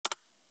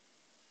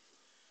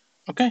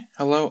Okay,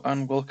 hello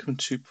and welcome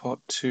to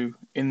part 2.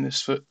 In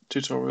this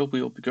tutorial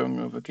we will be going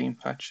over game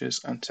patches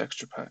and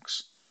texture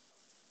packs.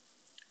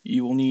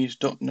 You will need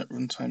 .NET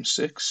Runtime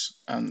 6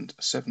 and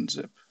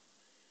 7-zip.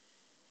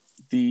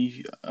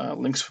 The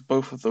links for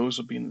both of those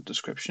will be in the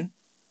description.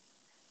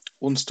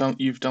 Once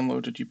you've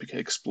downloaded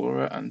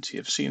UPKExplorer and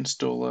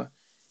TFCInstaller,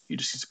 you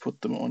just need to put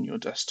them on your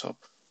desktop.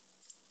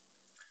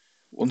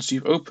 Once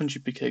you've opened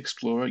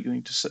UPKExplorer, you'll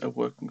need to set a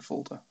working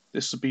folder.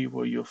 This will be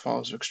where your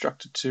files are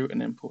extracted to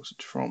and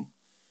imported from.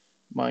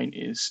 Mine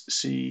is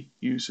C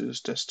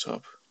users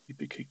desktop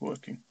UPK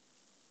working.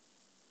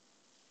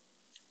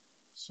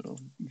 So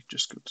you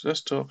just go to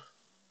desktop,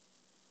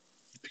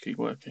 UPK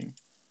working,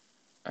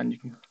 and you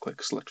can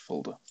click select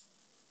folder.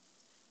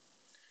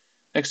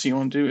 Next thing you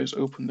want to do is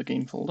open the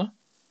game folder.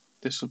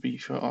 This will be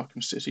for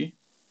Arkham City.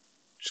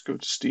 Just go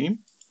to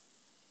Steam,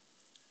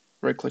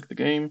 right click the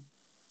game,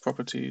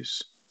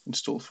 properties,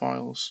 install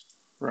files,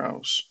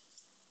 browse.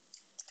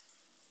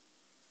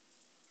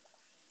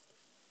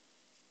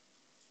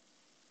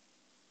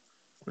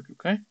 Click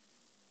OK.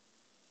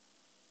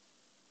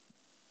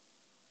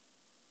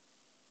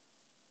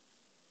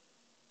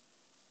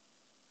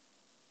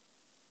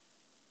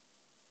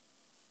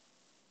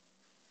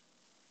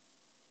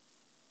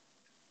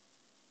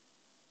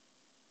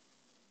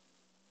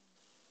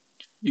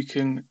 You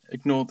can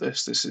ignore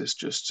this. This is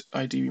just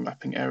ID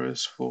mapping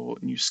errors for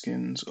new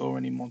skins or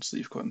any mods that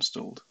you've got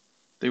installed.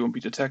 They won't be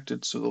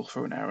detected, so they'll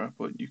throw an error,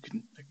 but you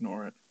can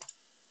ignore it.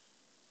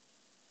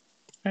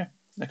 Okay,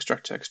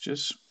 extract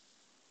textures.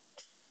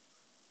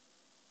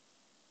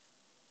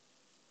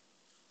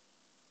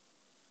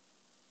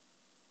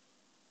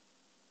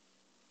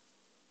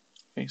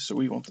 Okay, so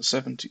we want the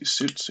 70s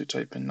suit, so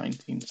type in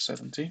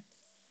 1970.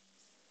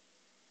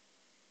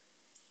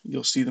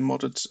 You'll see the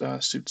modded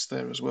suits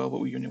there as well,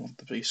 but we only want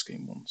the base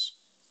game ones.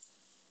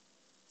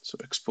 So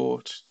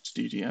export to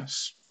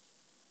DDS.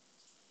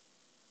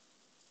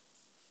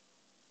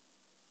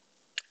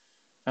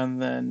 And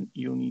then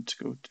you'll need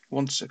to go,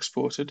 once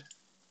exported,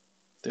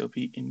 they'll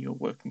be in your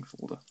working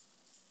folder.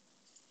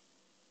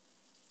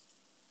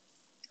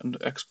 Under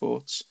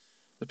exports,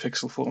 the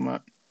pixel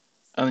format,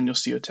 and then you'll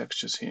see your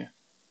textures here.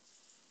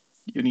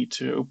 You need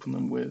to open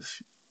them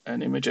with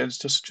an image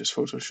editor such as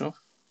Photoshop.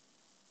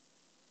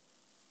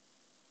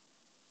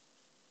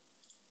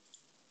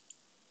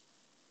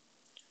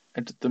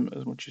 Edit them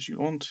as much as you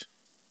want.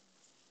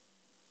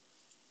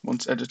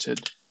 Once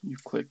edited, you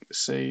click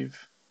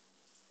Save.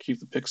 Keep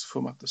the pixel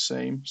format the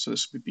same, so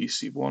this will be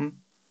BC1.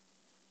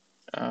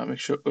 Make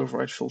sure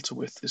override filter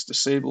width is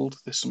disabled.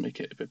 This will make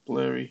it a bit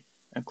blurry,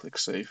 and click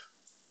Save.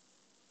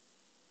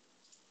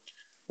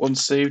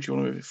 Once saved, you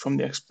want to move it from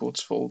the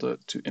exports folder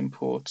to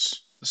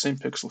imports, the same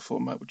pixel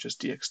format, which is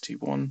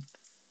DXT1,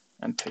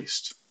 and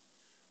paste.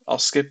 I'll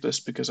skip this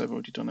because I've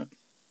already done it.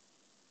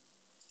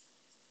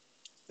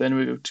 Then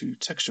we go to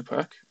Texture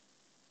Pack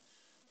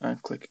and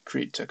click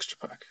Create Texture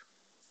Pack.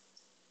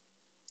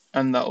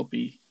 And that'll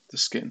be the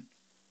skin.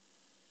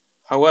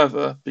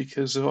 However,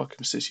 because of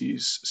Arkham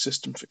City's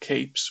system for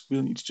capes,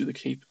 we'll need to do the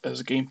cape as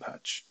a game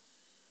patch.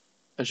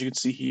 As you can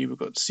see here, we've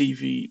got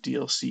CV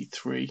DLC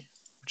 3,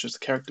 which is the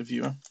character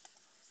viewer.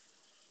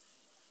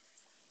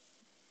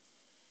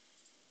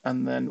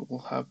 And then we'll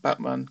have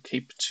Batman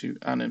Cape to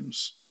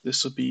Anims.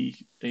 This will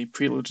be a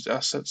preloaded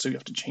asset, so you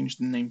have to change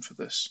the name for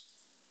this.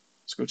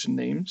 Let's go to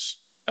Names,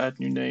 Add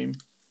New Name,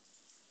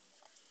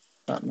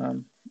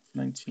 Batman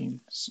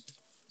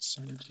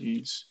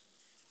 1970s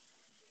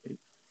Cape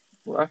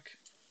Black.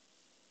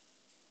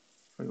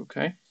 Click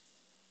OK.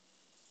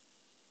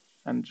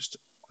 And just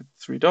click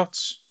the three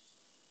dots,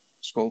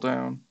 scroll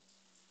down,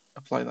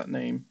 apply that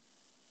name.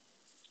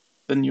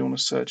 Then you want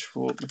to search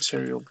for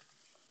Material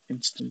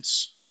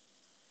Instance,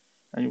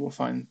 and you will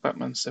find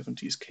Batman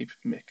 70s Cape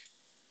Mick.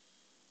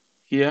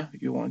 Here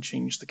you want to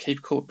change the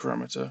cape color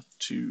parameter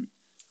to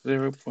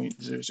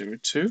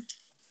 0.002,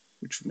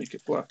 which will make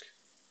it black,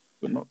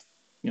 but not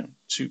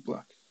too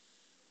black.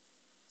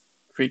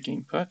 Create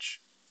game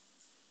patch,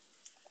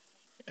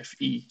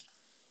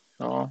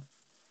 FER,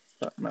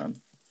 Batman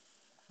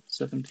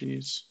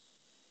 70s.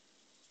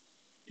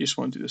 You just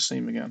want to do the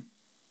same again.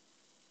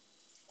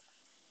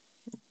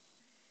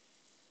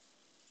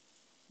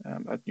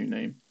 Add new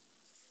name,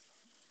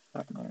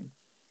 Batman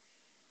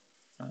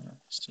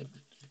 70s.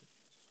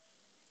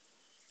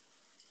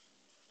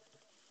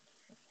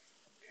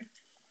 Okay.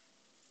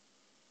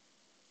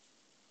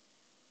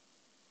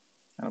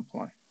 And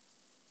apply.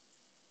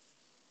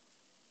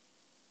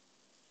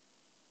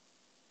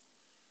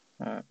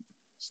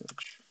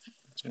 Search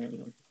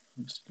material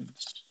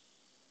instance.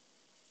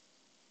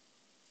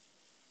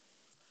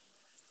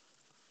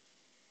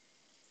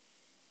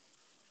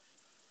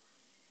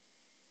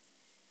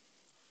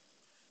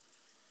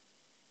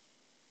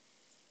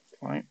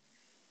 Apply.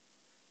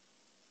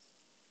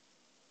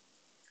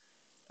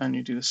 And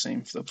you do the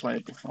same for the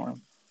playable file.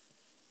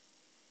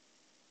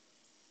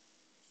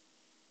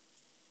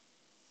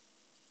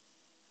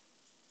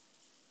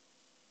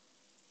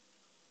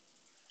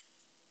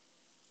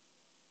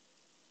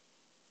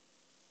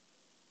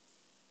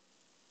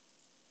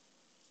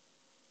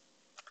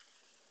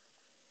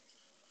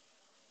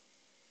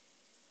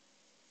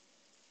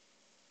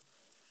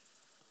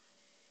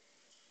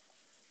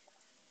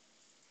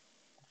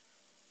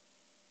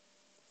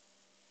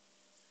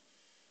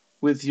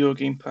 With your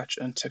GamePatch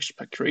and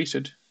TexturePack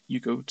created, you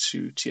go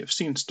to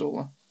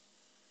TFCInstaller.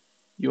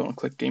 You want to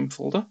click Game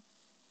folder.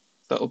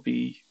 That'll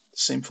be the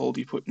same folder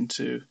you put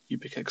into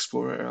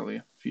UPKExplorer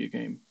earlier for your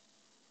game.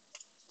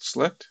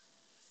 Select.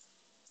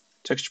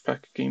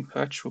 TexturePack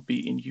GamePatch will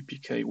be in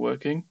UPK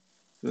working,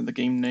 then the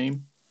game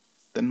name,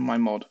 then my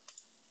mod.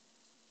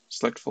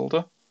 Select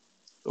folder,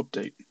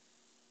 update.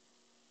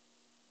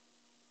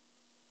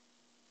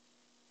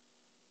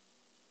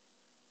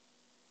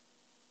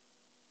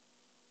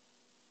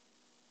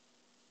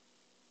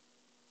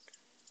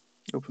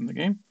 Open the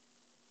game.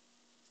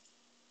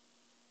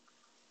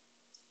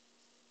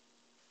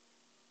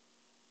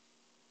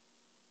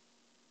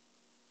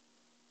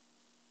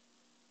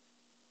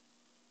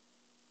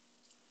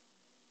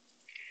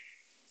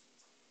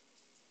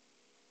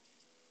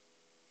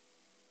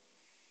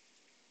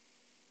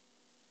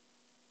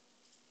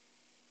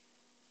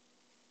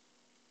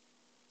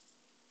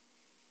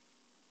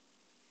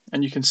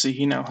 And you can see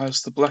he now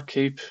has the black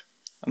cape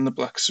and the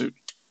black suit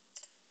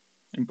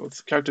in both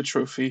the character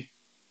trophy.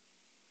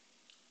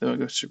 Then we'll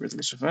go to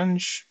Riddler's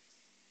Revenge.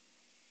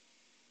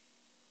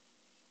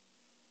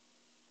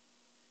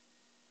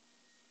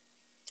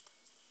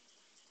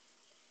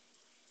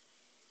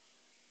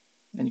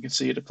 And you can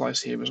see it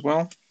applies here as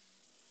well.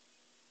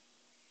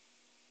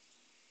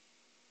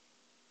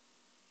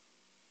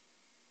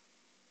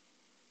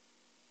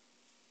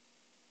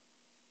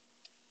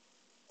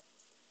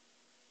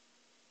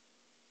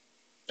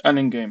 And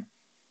in-game.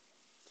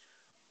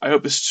 I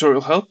hope this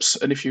tutorial helps,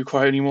 and if you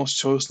require any more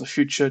tutorials in the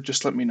future,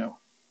 just let me know.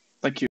 Thank you.